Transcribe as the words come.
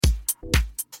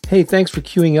Hey, thanks for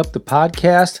queuing up the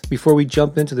podcast. Before we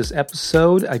jump into this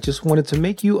episode, I just wanted to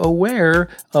make you aware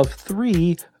of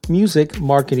 3 music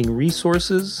marketing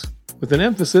resources with an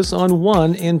emphasis on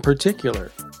one in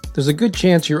particular. There's a good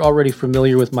chance you're already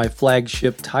familiar with my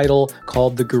flagship title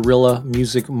called the Guerrilla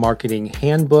Music Marketing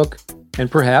Handbook, and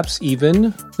perhaps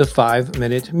even the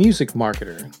 5-Minute Music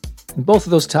Marketer. And both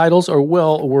of those titles are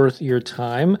well worth your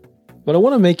time. But I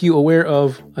want to make you aware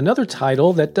of another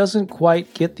title that doesn't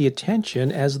quite get the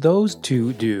attention as those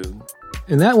two do.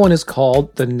 And that one is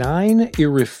called The 9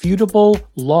 Irrefutable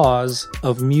Laws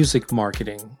of Music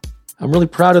Marketing. I'm really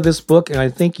proud of this book, and I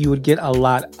think you would get a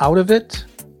lot out of it.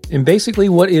 And basically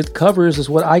what it covers is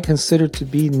what I consider to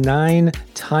be 9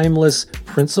 timeless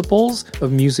principles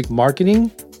of music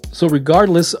marketing. So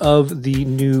regardless of the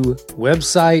new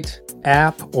website,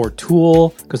 app, or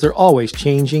tool, because they're always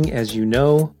changing, as you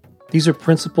know, these are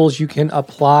principles you can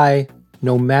apply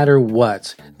no matter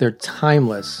what. They're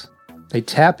timeless. They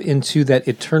tap into that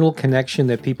eternal connection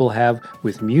that people have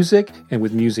with music and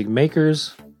with music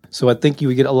makers. So I think you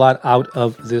would get a lot out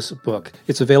of this book.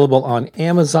 It's available on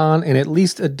Amazon in at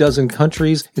least a dozen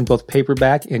countries in both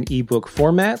paperback and ebook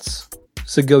formats.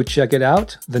 So go check it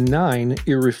out, The 9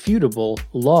 Irrefutable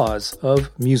Laws of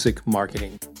Music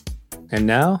Marketing. And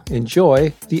now,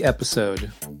 enjoy the episode.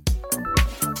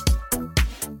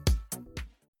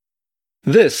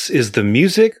 This is the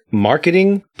Music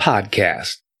Marketing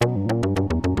Podcast.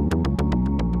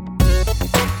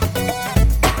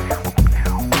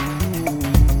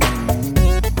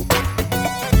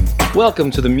 Welcome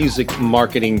to the Music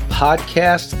Marketing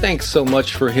Podcast. Thanks so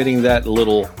much for hitting that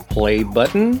little play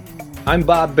button. I'm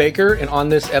Bob Baker, and on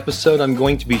this episode, I'm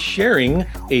going to be sharing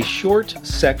a short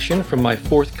section from my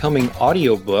forthcoming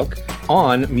audiobook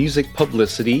on music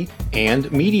publicity and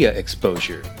media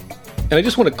exposure. And I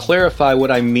just want to clarify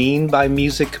what I mean by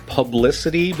music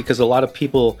publicity, because a lot of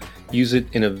people use it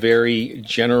in a very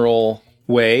general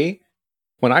way.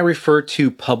 When I refer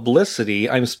to publicity,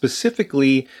 I'm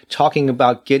specifically talking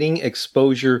about getting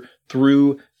exposure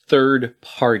through third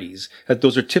parties.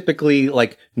 Those are typically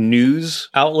like news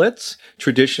outlets.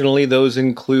 Traditionally, those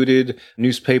included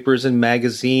newspapers and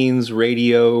magazines,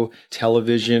 radio,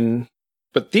 television.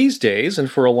 But these days, and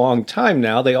for a long time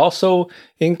now, they also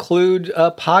include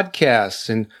podcasts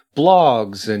and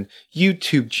blogs and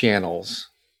YouTube channels.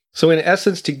 So in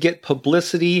essence, to get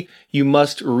publicity, you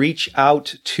must reach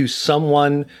out to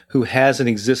someone who has an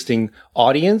existing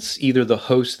audience, either the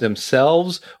host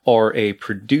themselves or a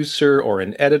producer or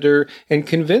an editor, and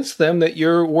convince them that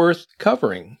you're worth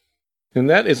covering. And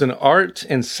that is an art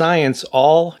and science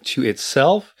all to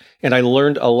itself. And I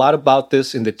learned a lot about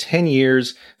this in the 10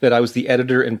 years that I was the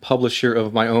editor and publisher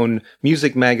of my own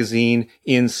music magazine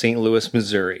in St. Louis,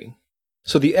 Missouri.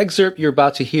 So the excerpt you're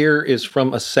about to hear is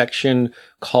from a section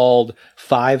called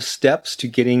 5 Steps to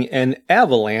Getting an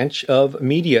Avalanche of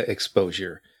Media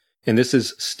Exposure. And this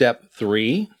is step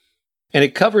 3. And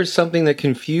it covers something that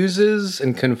confuses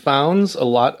and confounds a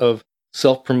lot of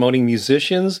self-promoting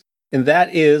musicians. And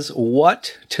that is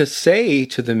what to say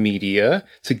to the media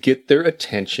to get their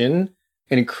attention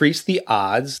and increase the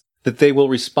odds that they will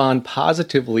respond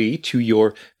positively to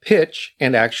your pitch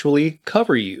and actually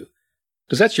cover you.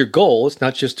 Because that's your goal. It's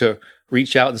not just to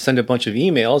reach out and send a bunch of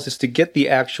emails. It's to get the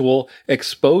actual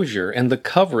exposure and the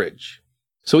coverage.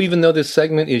 So even though this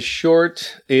segment is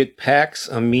short, it packs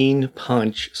a mean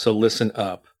punch. So listen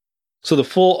up. So the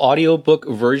full audiobook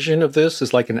version of this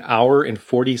is like an hour and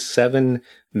 47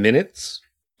 minutes.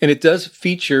 And it does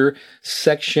feature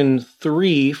section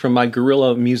 3 from my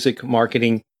Guerrilla Music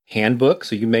Marketing Handbook.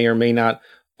 So you may or may not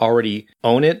already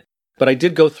own it. But I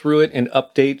did go through it and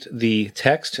update the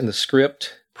text and the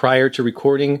script prior to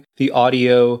recording the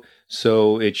audio.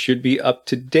 So it should be up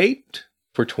to date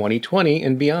for 2020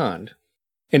 and beyond.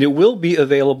 And it will be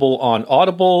available on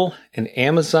Audible and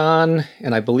Amazon,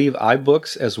 and I believe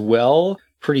iBooks as well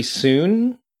pretty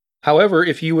soon. However,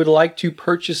 if you would like to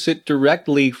purchase it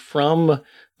directly from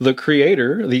the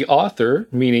creator, the author,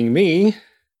 meaning me,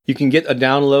 you can get a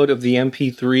download of the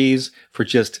MP3s for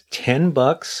just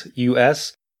 $10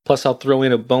 US. Plus, I'll throw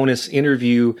in a bonus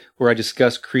interview where I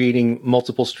discuss creating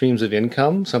multiple streams of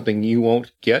income, something you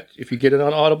won't get if you get it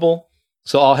on Audible.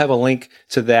 So I'll have a link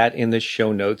to that in the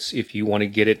show notes if you want to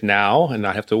get it now and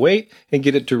not have to wait and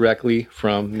get it directly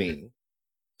from me.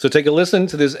 So take a listen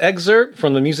to this excerpt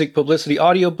from the Music Publicity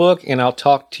audiobook, and I'll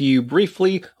talk to you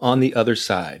briefly on the other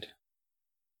side.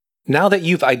 Now that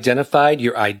you've identified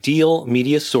your ideal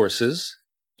media sources,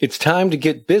 it's time to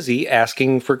get busy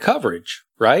asking for coverage,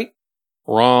 right?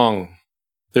 Wrong.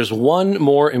 There's one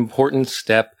more important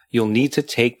step you'll need to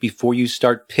take before you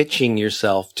start pitching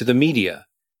yourself to the media.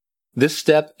 This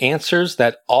step answers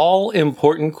that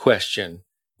all-important question.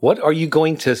 What are you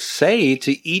going to say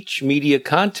to each media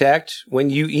contact when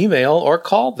you email or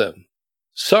call them?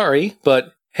 Sorry,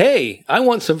 but hey, I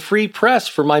want some free press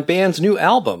for my band's new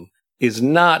album is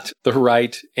not the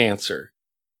right answer.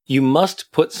 You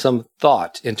must put some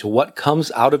thought into what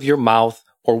comes out of your mouth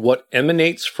or what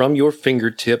emanates from your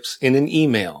fingertips in an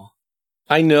email.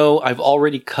 I know I've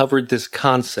already covered this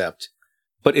concept,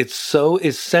 but it's so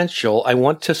essential I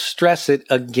want to stress it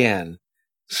again.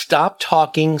 Stop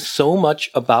talking so much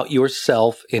about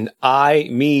yourself in I,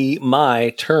 me,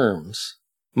 my terms.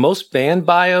 Most band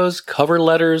bios, cover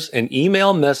letters, and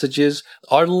email messages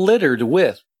are littered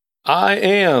with I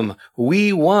am,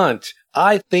 we want,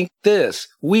 I think this,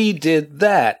 we did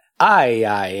that,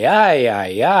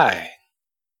 I.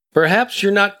 Perhaps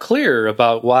you're not clear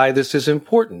about why this is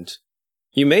important.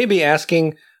 You may be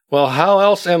asking, well, how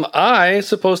else am I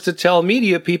supposed to tell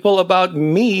media people about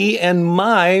me and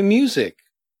my music?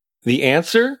 The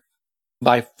answer?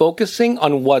 By focusing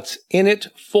on what's in it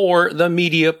for the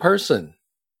media person.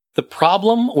 The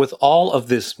problem with all of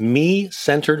this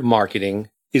me-centered marketing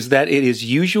is that it is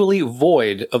usually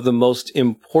void of the most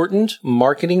important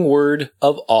marketing word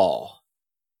of all,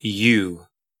 you.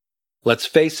 Let's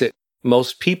face it,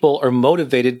 most people are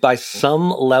motivated by some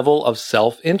level of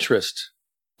self-interest.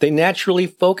 They naturally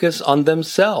focus on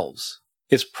themselves.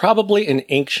 It's probably an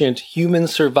ancient human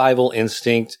survival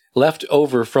instinct left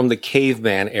over from the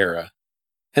caveman era.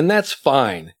 And that's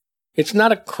fine. It's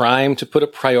not a crime to put a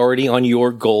priority on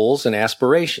your goals and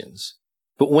aspirations.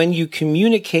 But when you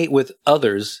communicate with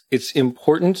others, it's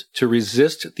important to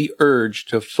resist the urge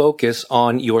to focus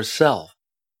on yourself.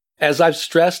 As I've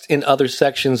stressed in other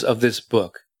sections of this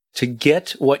book, to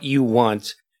get what you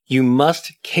want, you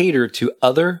must cater to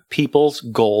other people's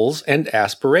goals and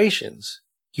aspirations.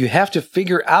 You have to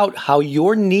figure out how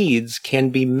your needs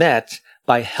can be met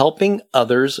by helping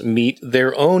others meet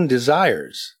their own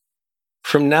desires.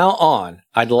 From now on,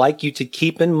 I'd like you to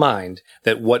keep in mind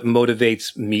that what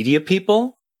motivates media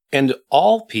people, and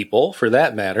all people for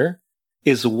that matter,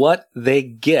 is what they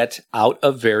get out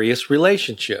of various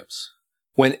relationships.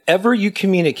 Whenever you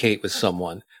communicate with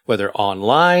someone, whether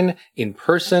online, in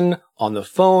person, on the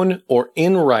phone, or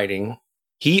in writing,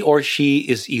 he or she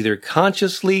is either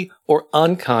consciously or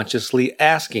unconsciously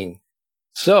asking,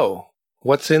 so,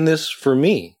 what's in this for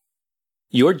me?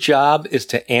 Your job is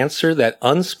to answer that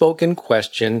unspoken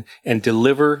question and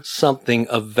deliver something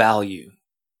of value.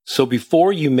 So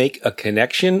before you make a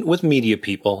connection with media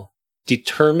people,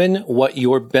 determine what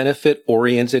your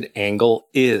benefit-oriented angle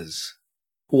is.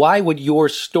 Why would your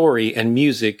story and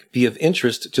music be of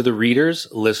interest to the readers,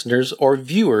 listeners, or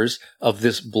viewers of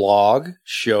this blog,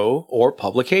 show, or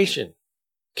publication?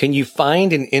 Can you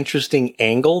find an interesting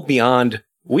angle beyond,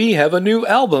 we have a new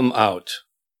album out?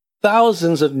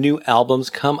 Thousands of new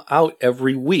albums come out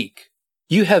every week.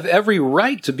 You have every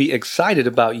right to be excited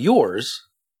about yours,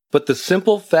 but the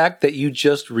simple fact that you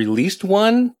just released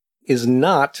one is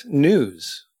not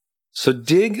news. So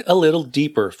dig a little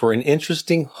deeper for an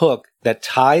interesting hook that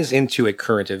ties into a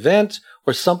current event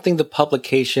or something the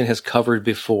publication has covered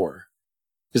before.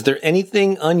 Is there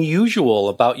anything unusual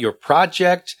about your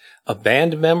project, a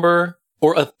band member,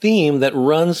 or a theme that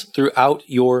runs throughout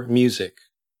your music?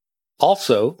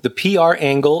 Also, the PR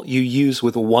angle you use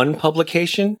with one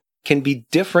publication can be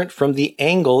different from the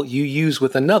angle you use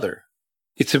with another.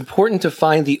 It's important to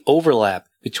find the overlap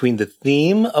between the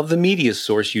theme of the media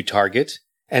source you target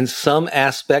and some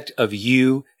aspect of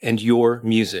you and your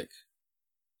music.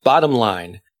 Bottom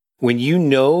line, when you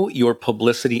know your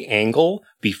publicity angle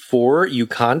before you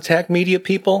contact media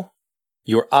people,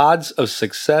 your odds of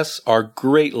success are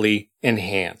greatly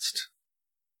enhanced.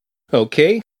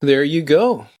 Okay, there you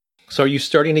go. So are you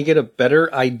starting to get a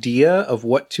better idea of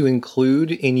what to include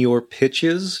in your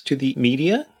pitches to the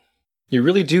media? You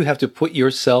really do have to put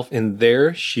yourself in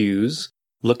their shoes,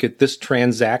 look at this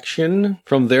transaction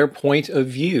from their point of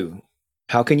view.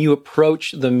 How can you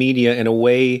approach the media in a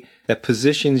way that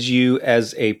positions you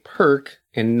as a perk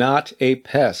and not a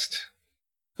pest?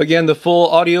 Again, the full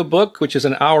audiobook, which is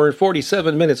an hour and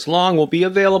 47 minutes long, will be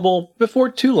available before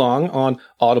too long on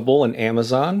Audible and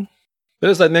Amazon. But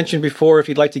as I mentioned before, if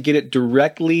you'd like to get it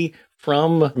directly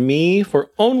from me for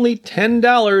only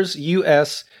 $10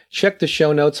 US, check the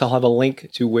show notes. I'll have a link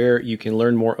to where you can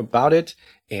learn more about it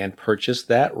and purchase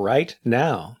that right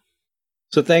now.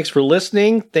 So thanks for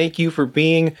listening. Thank you for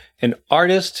being an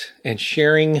artist and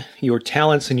sharing your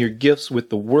talents and your gifts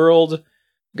with the world.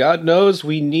 God knows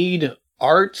we need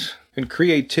art and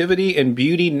creativity and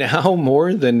beauty now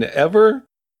more than ever.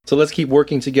 So let's keep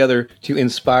working together to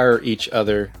inspire each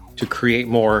other to create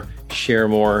more, share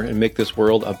more, and make this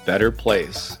world a better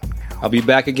place. I'll be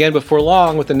back again before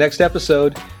long with the next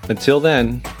episode. Until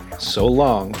then, so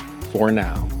long for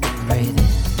now.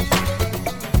 Breathe.